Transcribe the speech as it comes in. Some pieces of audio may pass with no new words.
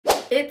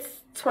It's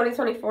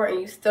 2024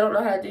 and you still don't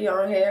know how to do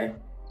your own hair?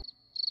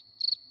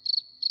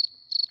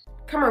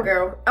 Come on,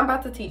 girl. I'm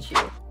about to teach you.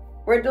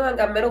 We're doing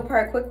a middle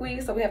part quick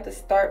weave, so we have to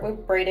start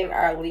with braiding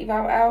our leave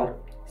out.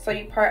 So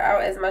you part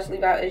out as much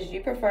leave out as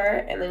you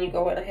prefer, and then you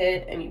go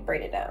ahead and you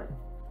braid it down.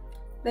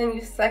 Then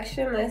you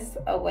section this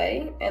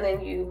away, and then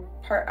you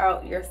part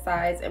out your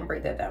sides and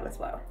braid that down as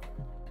well.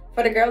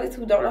 For the girlies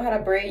who don't know how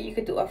to braid, you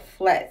could do a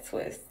flat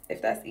twist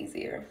if that's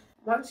easier.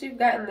 Once you've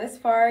gotten this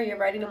far, you're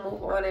ready to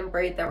move on and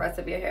braid the rest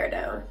of your hair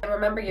down. And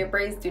remember, your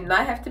braids do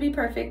not have to be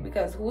perfect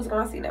because who's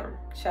gonna see them?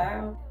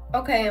 Child.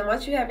 Okay, and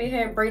once you have your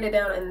hair braided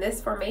down in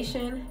this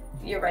formation,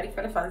 you're ready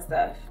for the fun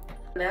stuff.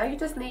 Now you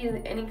just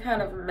need any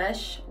kind of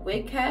mesh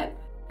wig cap,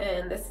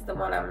 and this is the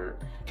one I'm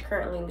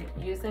currently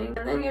using.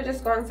 And then you're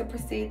just going to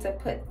proceed to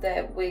put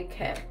that wig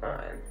cap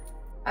on.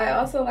 I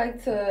also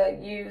like to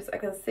use a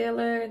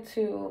concealer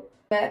to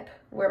map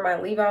where my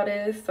leave out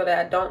is so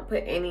that I don't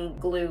put any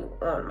glue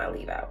on my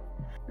leave out.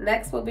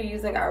 Next, we'll be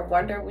using our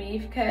Wonder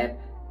Weave cap.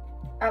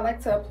 I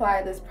like to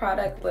apply this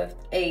product with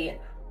a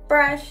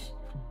brush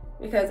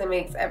because it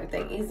makes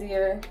everything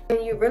easier.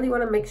 And you really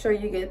want to make sure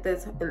you get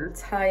this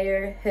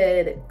entire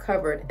head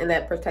covered in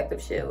that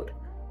protective shield.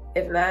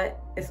 If not,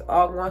 it's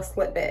all going to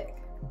slip back.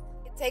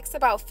 It takes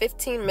about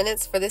 15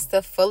 minutes for this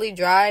to fully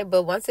dry,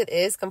 but once it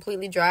is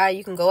completely dry,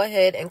 you can go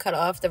ahead and cut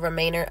off the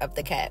remainder of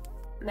the cap.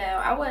 Now,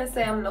 I wouldn't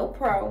say I'm no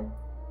pro,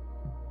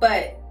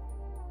 but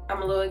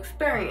I'm a little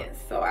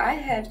experienced, so I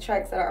have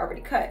tracks that are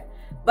already cut.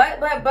 But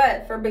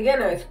for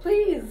beginners,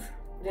 please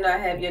do not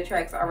have your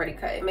tracks already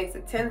cut. It makes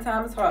it 10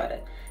 times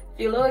harder. If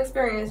you're a little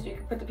experienced, you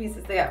can put the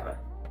pieces together.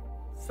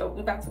 So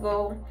we're about to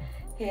go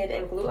ahead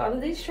and glue all of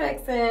these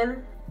tracks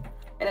in,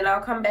 and then I'll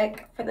come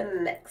back for the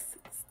next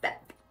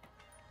step.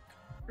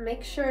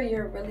 Make sure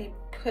you're really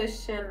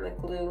pushing the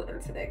glue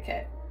into that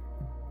cap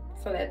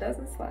so that it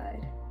doesn't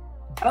slide.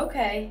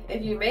 Okay,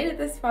 if you made it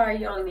this far,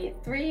 you only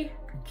need 3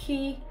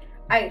 key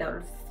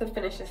items to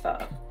finish this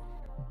off.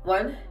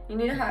 1, you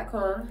need a hot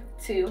comb.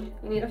 2, you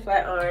need a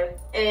flat iron.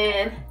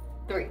 And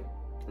 3,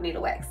 you need a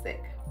wax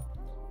stick.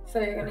 So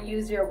you're gonna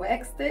use your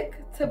wax stick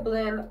to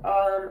blend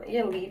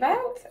your leave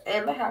out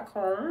and the hot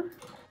comb.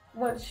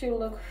 Once you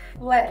look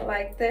flat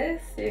like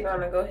this, you're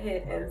gonna go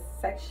ahead and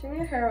section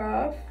your hair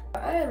off.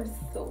 I am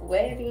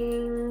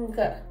sweating.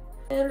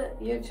 And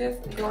you're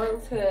just going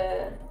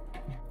to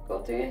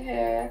go through your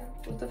hair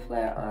with the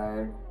flat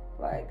iron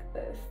like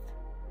this.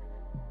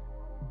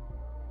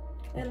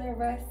 And the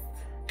rest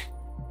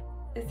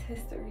is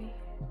history.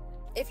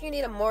 If you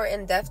need a more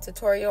in-depth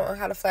tutorial on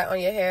how to flat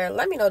on your hair,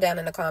 let me know down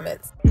in the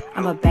comments.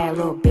 I'm a bad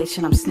little bitch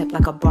and I'm snipped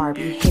like a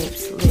Barbie.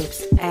 Hips,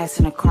 lips, ass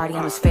in a Cardi.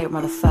 I'm his favorite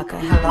motherfucker.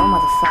 Hello,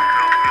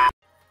 motherfucker.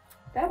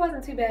 That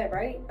wasn't too bad,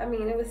 right? I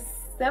mean, it was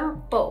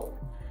simple.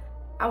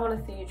 I want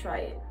to see you try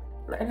it.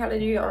 Learn how to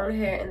do your own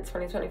hair in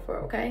 2024,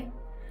 okay?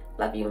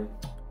 Love you.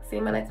 See you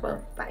in my next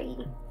one.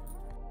 Bye.